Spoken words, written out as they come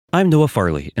I'm Noah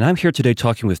Farley, and I'm here today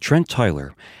talking with Trent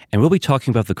Tyler, and we'll be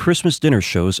talking about the Christmas dinner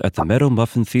shows at the Meadow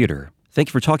Muffin Theater. Thank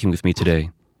you for talking with me today.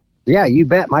 Yeah, you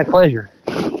bet. My pleasure.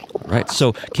 All right,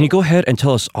 so can you go ahead and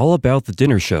tell us all about the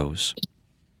dinner shows?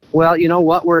 Well, you know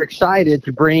what? We're excited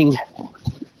to bring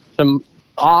some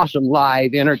awesome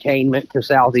live entertainment to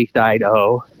Southeast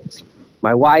Idaho.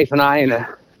 My wife and I and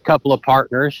a couple of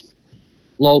partners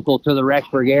local to the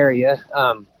Rexburg area,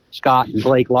 Scott and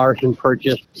Blake Larson,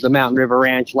 purchased the Mountain River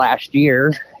Ranch last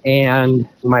year, and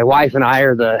my wife and I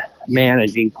are the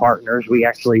managing partners. We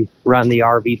actually run the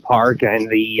RV park and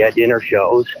the dinner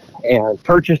shows, and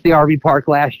purchased the RV park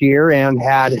last year and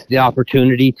had the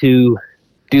opportunity to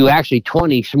do actually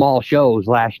 20 small shows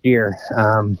last year.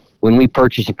 When we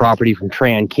purchased the property from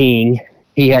Tran King,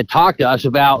 he had talked to us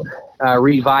about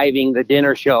reviving the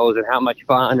dinner shows and how much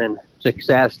fun and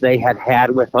success they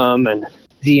had with them, and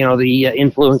the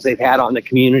influence they've had on the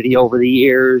community over the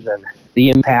years, and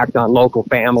the impact on local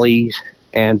families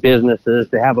and businesses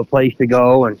to have a place to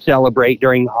go and celebrate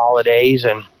during the holidays,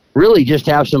 and really just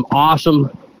have some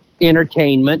awesome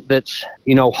entertainment that's,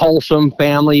 wholesome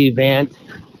family event,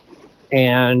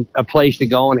 and a place to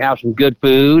go and have some good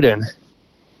food and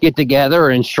get together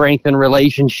and strengthen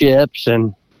relationships.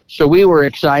 And so we were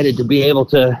excited to be able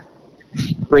to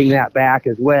bring that back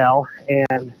as well.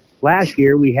 And last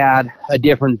year we had a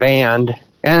different band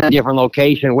and a different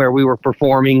location where we were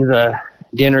performing the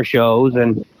dinner shows,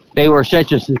 and they were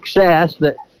such a success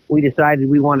that we decided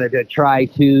we wanted to try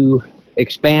to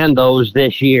expand those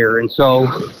this year. And so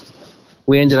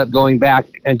we ended up going back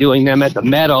and doing them at the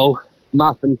Meadow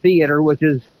Muffin Theater, which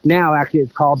is now actually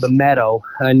it's called the Meadow.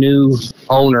 A new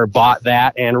owner bought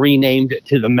that and renamed it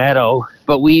to the Meadow,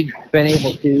 but we've been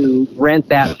able to rent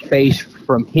that space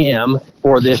from him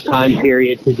for this time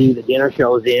period to do the dinner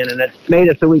shows in, and it's made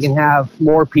it so we can have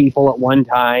more people at one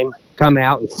time come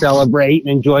out and celebrate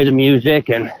and enjoy the music,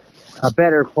 and a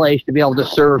better place to be able to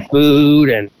serve food,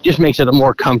 and just makes it a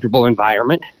more comfortable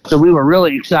environment. So we were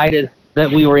really excited that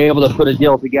we were able to put a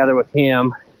deal together with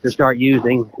him to start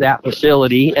using that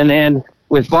facility. And then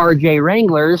with Bar J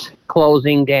Wranglers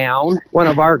closing down, one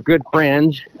of our good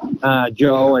friends,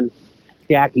 Joe and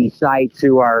Jackie Seitz,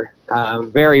 who are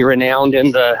very renowned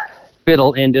in the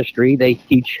fiddle industry. They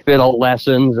teach fiddle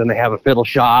lessons, and they have a fiddle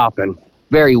shop, and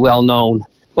very well known.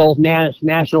 Both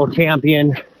national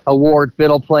champion award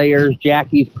fiddle players.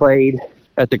 Jackie's played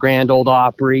at the Grand Ole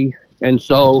Opry. And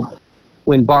so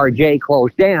when Bar J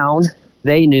closed down,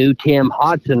 they knew Tim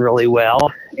Hodson really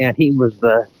well, and he was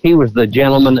the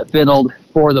gentleman that fiddled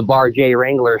for the Bar J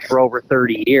Wranglers for over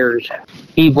 30 years.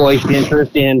 He voiced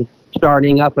interest in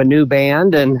starting up a new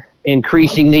band and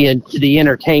increasing the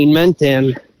entertainment,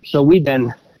 and so we've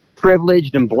been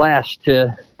privileged and blessed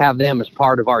to have them as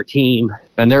part of our team,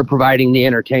 and they're providing the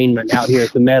entertainment out here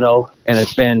at the Meadow, and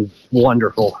it's been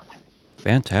wonderful.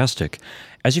 Fantastic.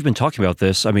 As you've been talking about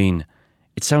this,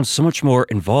 it sounds so much more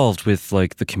involved with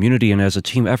the community and as a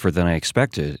team effort than I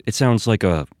expected. It sounds like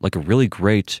a really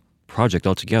great project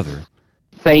altogether.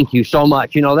 Thank you so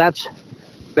much. That's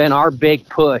been our big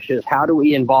push, is how do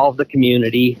we involve the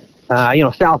community?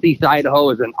 Southeast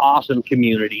Idaho is an awesome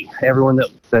community. Everyone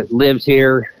that lives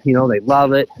here, they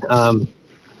love it. But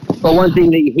one thing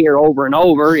that you hear over and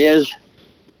over is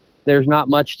there's not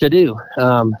much to do.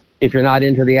 If you're not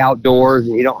into the outdoors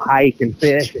and you don't hike and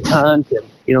fish and hunt and,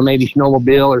 maybe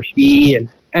snowmobile or ski.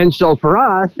 And so for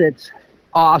us, it's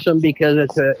awesome because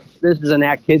this is an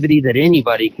activity that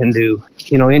anybody can do.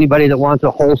 Anybody that wants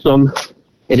a wholesome,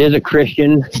 it is a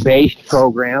Christian-based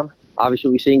program.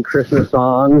 Obviously, we sing Christmas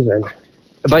songs,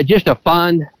 but just a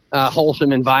fun,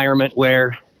 wholesome environment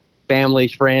where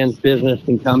families, friends, business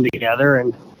can come together.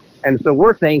 And so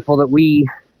we're thankful that we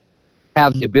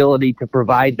have the ability to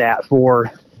provide that for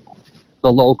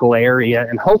the local area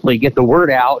and hopefully get the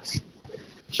word out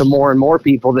to more and more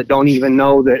people that don't even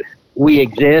know that we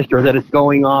exist or that it's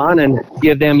going on, and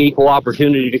give them equal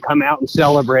opportunity to come out and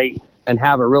celebrate and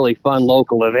have a really fun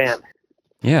local event.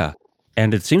 Yeah.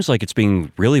 And it seems like it's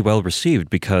being really well received,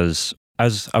 because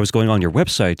as I was going on your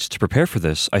website to prepare for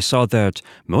this, I saw that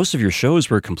most of your shows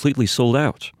were completely sold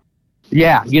out.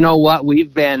 Yeah, you know what?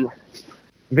 We've been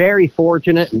very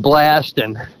fortunate and blessed,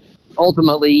 and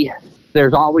ultimately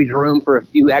there's always room for a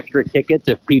few extra tickets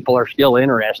if people are still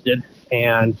interested.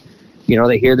 And,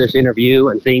 they hear this interview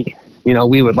and think,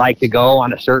 we would like to go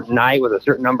on a certain night with a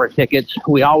certain number of tickets.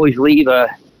 We always leave a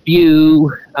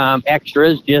few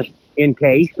extras just in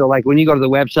case. So when you go to the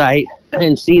website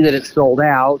and see that it's sold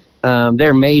out,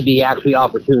 there may be actually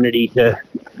opportunity to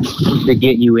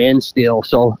get you in still.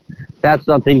 So that's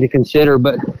something to consider.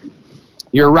 But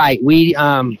you're right. We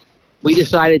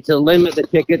decided to limit the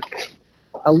tickets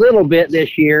a little bit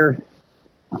this year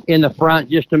in the front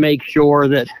just to make sure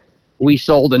that we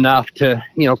sold enough to,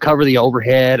 cover the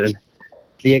overhead and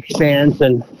the expense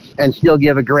and still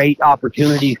give a great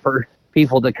opportunity for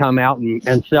people to come out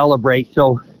and celebrate.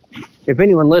 So if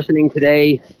anyone listening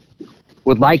today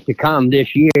would like to come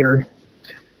this year,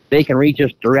 they can reach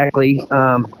us directly.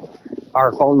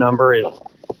 Our phone number is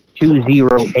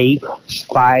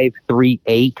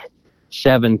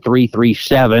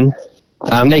 208-538-7337.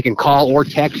 They can call or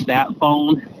text that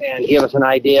phone and give us an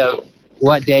idea of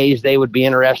what days they would be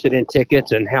interested in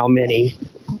tickets and how many.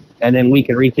 And then we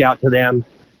can reach out to them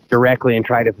directly and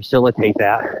try to facilitate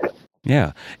that.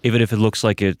 Yeah. Even if it looks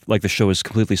like the show is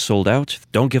completely sold out,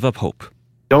 don't give up hope.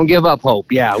 Don't give up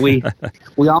hope. Yeah. We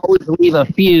always leave a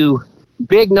few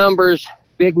big numbers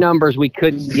we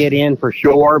couldn't get in for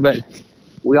sure, but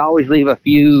we always leave a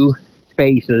few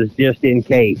spaces just in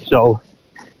case. So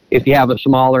if you have a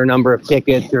smaller number of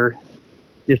tickets or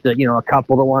just a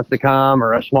couple that wants to come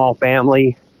or a small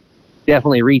family,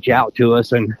 definitely reach out to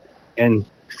us and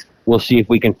we'll see if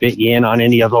we can fit you in on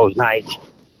any of those nights.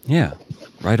 Yeah,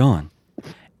 right on.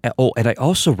 Oh, and I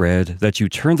also read that you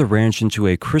turned the ranch into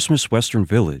a Christmas Western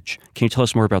village. Can you tell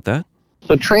us more about that?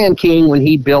 So Tran King, when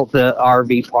he built the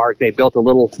RV park, they built a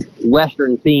little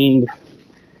Western-themed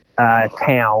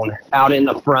town out in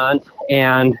the front,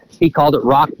 and he called it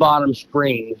Rock Bottom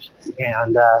Springs.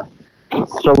 And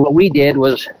so what we did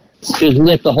was just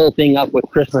lit the whole thing up with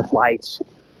Christmas lights.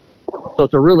 So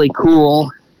it's a really cool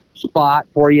spot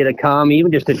for you to come,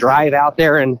 even just to drive out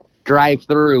there and drive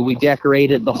through. We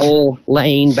decorated the whole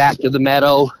lane back to the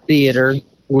Meadow Theater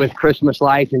with Christmas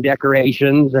lights and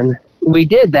decorations. And we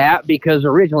did that because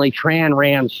originally Tran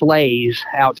ran sleighs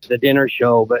out to the dinner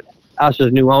show, but us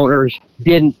as new owners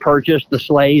didn't purchase the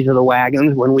sleighs or the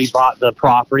wagons when we bought the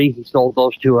property. We sold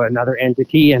those to another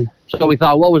entity. And so we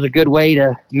thought, what was a good way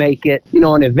to make it,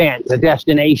 an event, a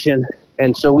destination?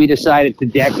 And so we decided to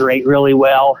decorate really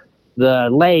well the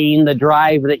lane, the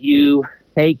drive that you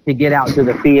take to get out to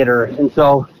the theater. And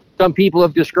so some people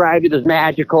have described it as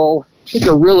magical. It's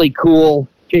a really cool,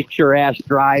 picturesque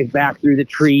drive back through the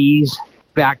trees,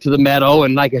 back to the meadow.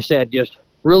 And like I said, just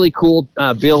really cool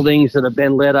buildings that have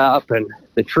been lit up and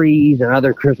the trees and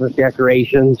other Christmas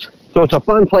decorations. So it's a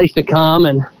fun place to come.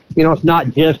 And, it's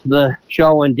not just the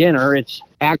show and dinner. It's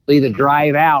actually the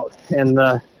drive out, and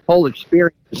the whole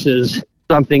experience is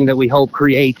something that we hope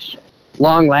creates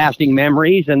long-lasting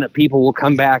memories and that people will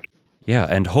come back. Yeah,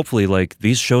 and hopefully,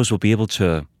 these shows will be able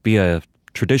to be a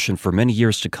tradition for many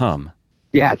years to come.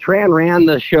 Yeah, Tran ran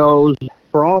the shows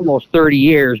for almost 30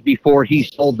 years before he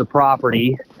sold the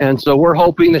property. And so we're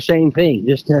hoping the same thing,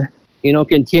 just to,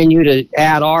 continue to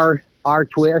add our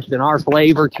twist and our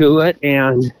flavor to it.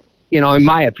 And, in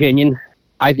my opinion,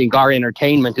 I think our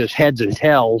entertainment is heads and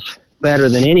tails better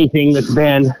than anything that's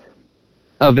been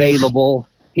available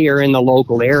here in the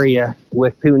local area,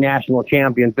 with two national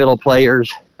champion fiddle players,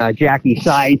 Jackie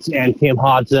Seitz and Tim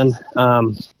Hodson,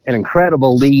 an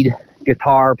incredible lead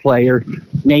guitar player,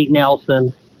 Nate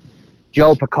Nelson,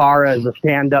 Joe Picara is a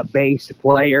stand-up bass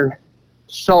player,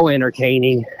 so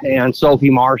entertaining, and Sophie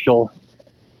Marshall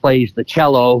plays the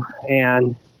cello.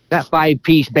 And that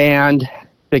 5-piece band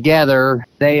together,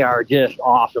 they are just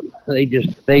awesome. They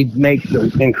make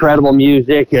some incredible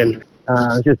music, and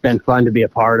it's just been fun to be a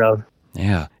part of.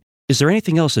 Yeah. Is there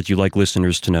anything else that you'd like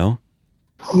listeners to know?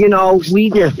 We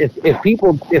just, if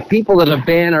people that have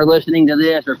been or listening to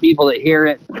this, or people that hear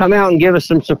it, come out and give us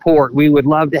some support. We would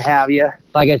love to have you.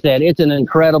 Like I said, it's an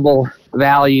incredible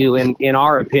value in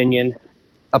our opinion,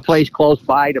 a place close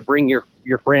by to bring your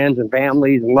friends and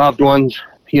families and loved ones,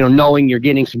 knowing you're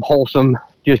getting some wholesome,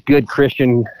 just good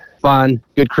Christian fun,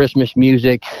 good Christmas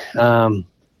music. Come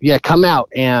out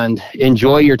and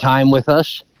enjoy your time with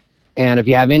us. And if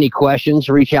you have any questions,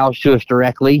 reach out to us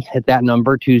directly at that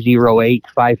number,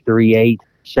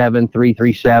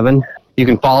 208-538-7337. You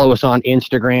can follow us on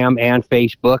Instagram and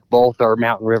Facebook. Both are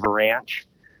Mountain River Ranch,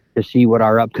 to see what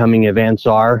our upcoming events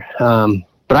are.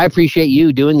 But I appreciate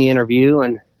you doing the interview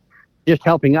and just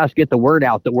helping us get the word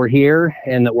out that we're here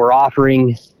and that we're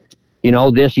offering,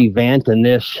 this event and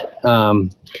this,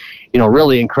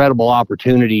 really incredible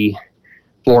opportunity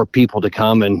for people to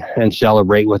come and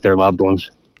celebrate with their loved ones.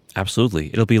 Absolutely.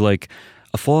 It'll be like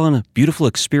a full-on beautiful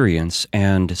experience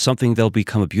and something that'll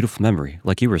become a beautiful memory,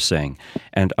 like you were saying.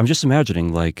 And I'm just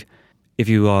imagining, if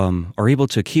you are able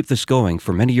to keep this going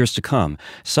for many years to come,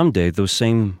 someday those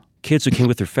same kids who came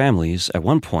with their families at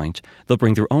one point, they'll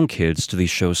bring their own kids to these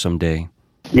shows someday.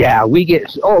 Yeah, we get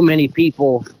so many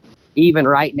people, even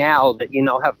right now, that,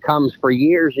 have come for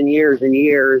years and years and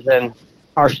years, and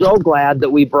are so glad that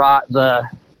we brought the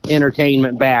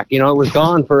entertainment back. You know, it was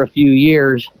gone for a few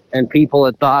years, and people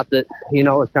had thought that, you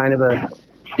know, it was kind of a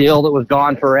deal that was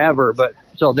gone forever. But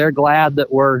so they're glad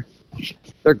that we're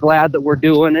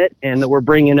doing it and that we're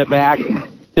bringing it back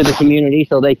to the community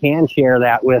so they can share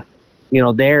that with, you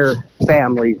know, their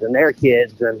families and their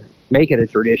kids and make it a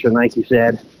tradition, like you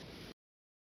said.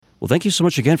 Well, thank you so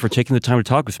much again for taking the time to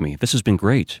talk with me. This has been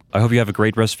great. I hope you have a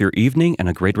great rest of your evening and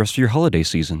a great rest of your holiday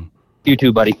season. You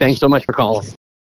too, buddy. Thanks so much for calling.